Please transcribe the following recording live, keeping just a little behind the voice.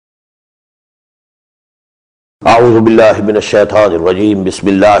أعوذ بالله من الشيطان الرجيم بسم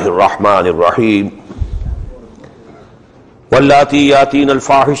الله الرحمن الرحيم واللاتي ياتين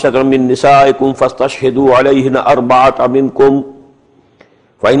الفاحشة من نسائكم فاستشهدوا عليهن أربعة منكم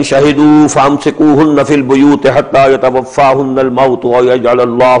فإن شهدوا فأمسكوهن في البيوت حتى يتوفاهن الموت ويجعل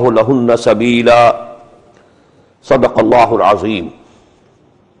الله لهن سبيلا صدق الله العظيم.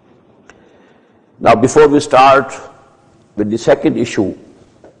 Now before we start with the second issue,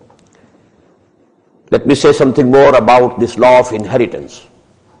 let me say something more about this law of inheritance.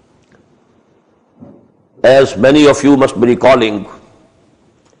 As many of you must be recalling,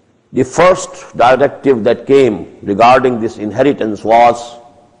 the first directive that came regarding this inheritance was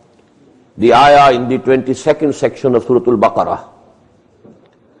the ayah in the 22nd section of Surah Al-Baqarah.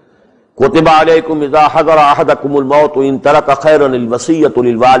 كُتِبَ عَلَيْكُمْ إِذَا حَضَرَ أَحَدَكُمُ الْمَوْتُ إِن تَرَكَ خَيْرًا الْوَصِيَّةُ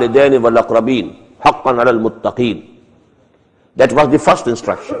لِلْوَالِدَيْنِ وَالْأَقْرَبِينَ حَقًّا عَلَى الْمُتَّقِينَ. That was the first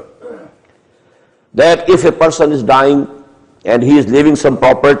instruction. That if a person is dying and he is leaving some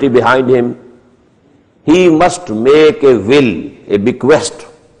property behind him, he must make a will, a bequest,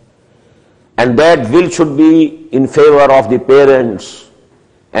 and that will should be in favor of the parents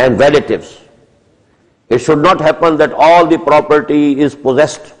and relatives. It should not happen that all the property is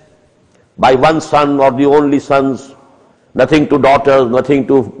possessed by one son or the only sons, nothing to daughters, nothing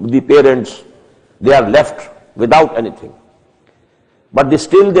to the parents. They are left without anything. But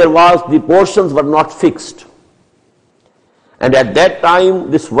still there was, the portions were not fixed. And at that time,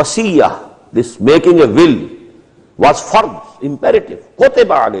 this wasiyah, this making a will, was fard, imperative.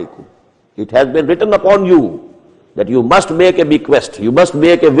 Kutiba alaykum. It has been written upon you that you must make a bequest, you must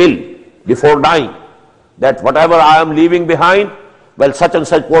make a will before dying, that whatever I am leaving behind, well, such and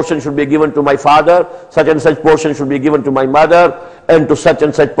such portion should be given to my father, such and such portion should be given to my mother, and to such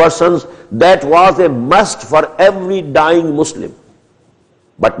and such persons. That was a must for every dying Muslim.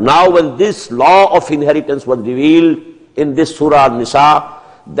 But now when this law of inheritance was revealed in this Surah Nisa,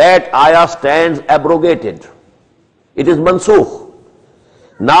 that ayah stands abrogated. It is mansukh.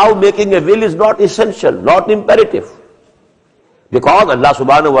 Now making a will is not essential, not imperative. Because Allah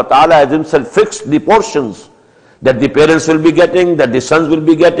subhanahu wa ta'ala has himself fixed the portions that the parents will be getting, that the sons will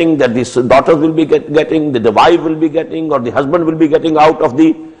be getting, that the daughters will be getting, that the wife will be getting, or the husband will be getting out of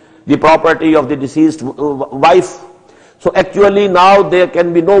the property of the deceased wife. So actually now there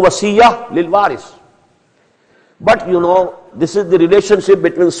can be no wasiyah lil waris. But this is the relationship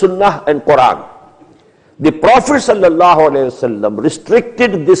between Sunnah and Quran. The Prophet ﷺ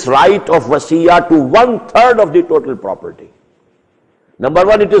restricted this right of wasiyah to 1/3 of the total property. Number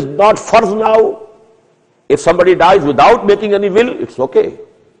one, it is not farz now. If somebody dies without making any will, it's okay.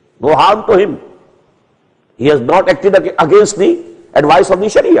 No harm to him. He has not acted against the advice of the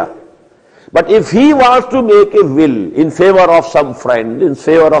Sharia. But if he wants to make a will in favor of some friend, in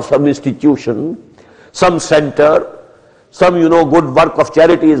favor of some institution, some center, some good work of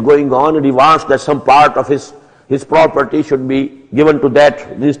charity is going on, and he wants that some part of his property should be given to that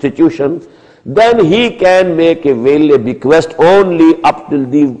institution, then he can make a will, a bequest only up till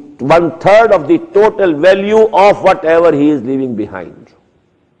the 1/3 of the total value of whatever he is leaving behind.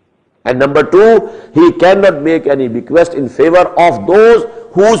 And number two, he cannot make any bequest in favor of those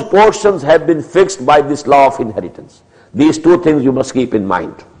whose portions have been fixed by this law of inheritance. These two things you must keep in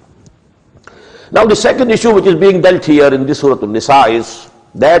mind. Now the second issue which is being dealt here in this Surah Nisa is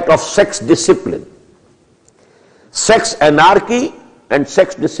that of sex discipline. Sex anarchy and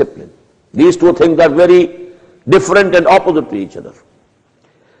sex discipline. These two things are very different and opposite to each other.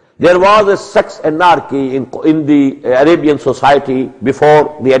 There was a sex anarchy in the Arabian society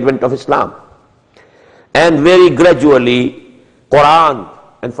before the advent of Islam. And very gradually, Quran,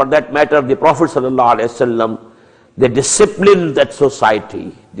 and for that matter the Prophet ﷺ, they disciplined that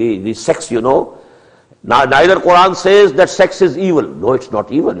society. The sex, Now, neither Quran says that sex is evil. No, it's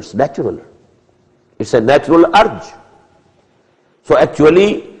not evil, it's natural. It's a natural urge. So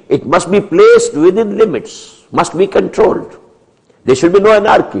actually, it must be placed within limits, must be controlled. There should be no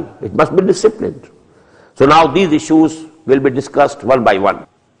anarchy. It must be disciplined. So now these issues will be discussed one by one.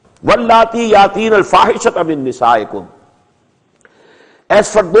 وَاللَّاتِي يَاتِينَ الْفَاحِشَةَ مِن نِسَائِكُمْ.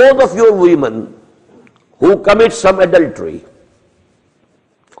 As for those of your women who commit some adultery,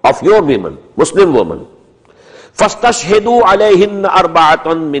 of your women, Muslim women, فَاسْتَشْهِدُوا عَلَيْهِنَّ أَرْبَعَةً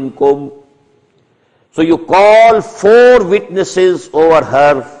مِنْكُمْ. So you call 4 witnesses over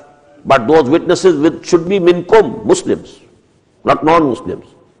her, but those witnesses should be minkum, Muslims, not non-Muslims.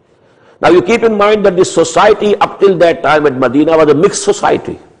 Now you keep in mind that this society up till that time at Medina was a mixed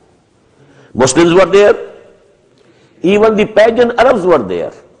society. Muslims were there, even the pagan Arabs were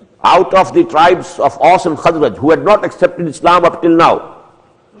there, out of the tribes of Aus and Khazraj, who had not accepted Islam up till now.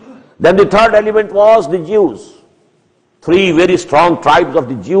 Then the third element was the Jews. Three very strong tribes of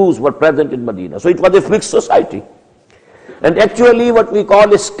the Jews were present in Medina. So it was a mixed society. And actually what we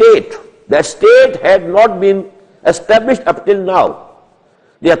call a state, that state had not been established up till now.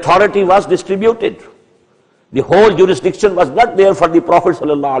 The authority was distributed. The whole jurisdiction was not there for the Prophet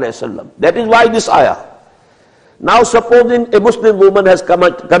ﷺ. That is why this ayah. Now supposing a Muslim woman has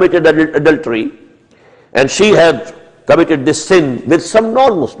committed adultery and she had committed this sin with some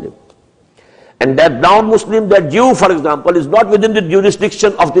non-Muslim. And that non-Muslim, that Jew for example, is not within the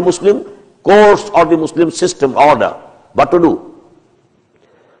jurisdiction of the Muslim courts or the Muslim system order. What to do?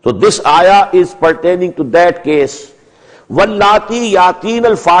 So this ayah is pertaining to that case. وَاللَّاتِي يَاتِينَ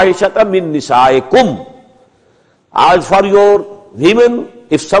الْفَاحِشَةَ مِن نِسَائِكُمْ. As for your women,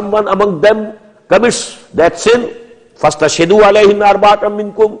 if someone among them commits that sin, فَاسْتَشْهِدُوا عَلَيْهِنَّ أَرْبَعَةً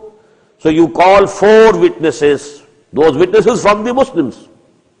مِنْكُمْ. So you call 4 witnesses, those witnesses from the Muslims.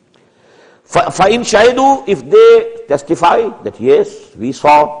 فَإِنْ شَهِدُوا, if they testify that yes, we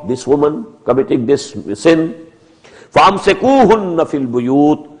saw this woman committing this sin, فَأَمْسِكُوهُنَّ فِي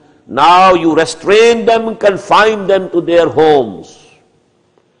الْبُيُوتِ. Now you restrain them, confine them to their homes.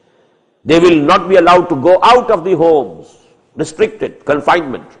 They will not be allowed to go out of the homes. Restricted,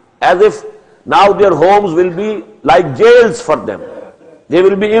 confinement. As if now their homes will be like jails for them. They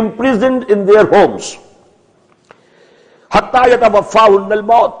will be imprisoned in their homes. حَتَّى يَتَوَفَّاهُنَّ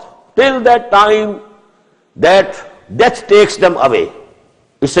الْمَوْتِ. Till that time that death takes them away.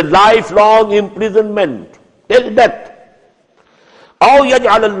 It's a lifelong imprisonment. Till death. أَوْ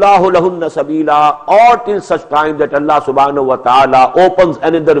يَجْعَلَ اللَّهُ لَهُنَّ سَبِيلًا. Or till such time that Allah subhanahu wa ta'ala opens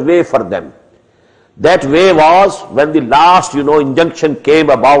another way for them. That way was when the last, injunction came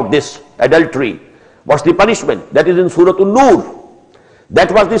about this adultery. What's the punishment? That is in Surah An-Nur.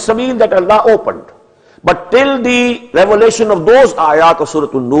 That was the sabil that Allah opened. But till the revelation of those ayat of Surah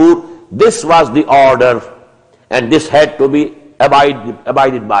An-Nur, this was the order and this had to be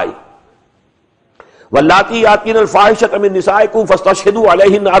abided by. وَاللَّاتِي يَاتِينَ الْفَاحِشَةَ مِن نِسَائِكُمْ فَاسْتَشْهِدُوا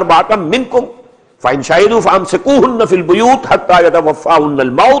عَلَيْهِنَّ أَرْبَعَةً مِنْكُمْ فَإِنْ شَهِدُوا فَأَمْسِكُوهُنَّ فِي الْبُيُوتِ حَتَّى يَتَوَفَّاهُنَّ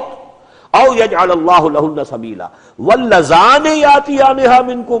الْمَوْتُ أَوْ يَجْعَلَ اللَّهُ لَهُنَّ سَبِيلًا وَاللَّذَانِ يَأْتِيَانِهَا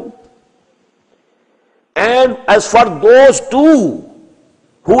مِنْكُمْ. And as for those two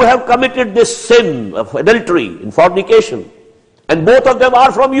who have committed this sin of adultery in fornication, and both of them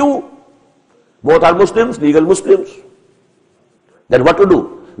are from you, both are Muslims, legal Muslims, then what to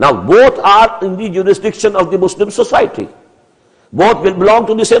do? Now both are in the jurisdiction of the Muslim society. Both will belong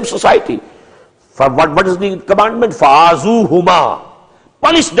to the same society. For what is the commandment? فَعَزُوهُمَا.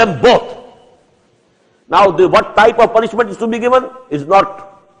 Punish them both. Now what type of punishment is to be given is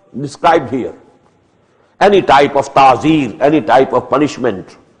not described here. Any type of ta'zeer, any type of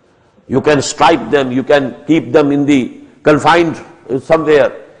punishment. You can strike them, you can keep them in the confined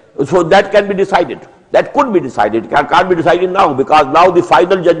somewhere. So that can be decided. That could be decided. Can't be decided now because now the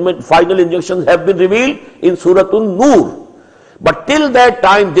final judgment, final injunctions have been revealed in Surah An-Nur. But till that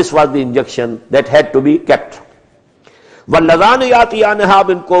time, this was the injunction that had to be kept. وَالَّذَانِ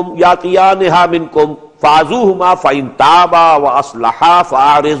يَاتِيَانِهَا مِنْكُمْ فَعَزُوهُمَا فَإِنْ تَابَا وَأَصْلَحَا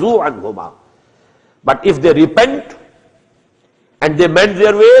فَأَعْرِضُوا عَنْهُمَا. But if they repent and they mend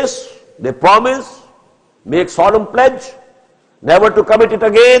their ways, they promise, make solemn pledge, never to commit it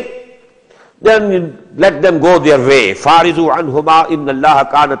again, then let them go their way. فَارِضُوا عَنْهُمَا إِنَّ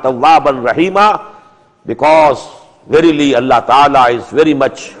اللَّهَ كَانَ تَوَّابًا رَحِيمًا. Because verily Allah Ta'ala is very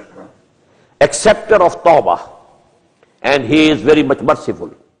much acceptor of tawbah and He is very much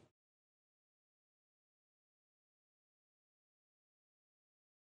merciful.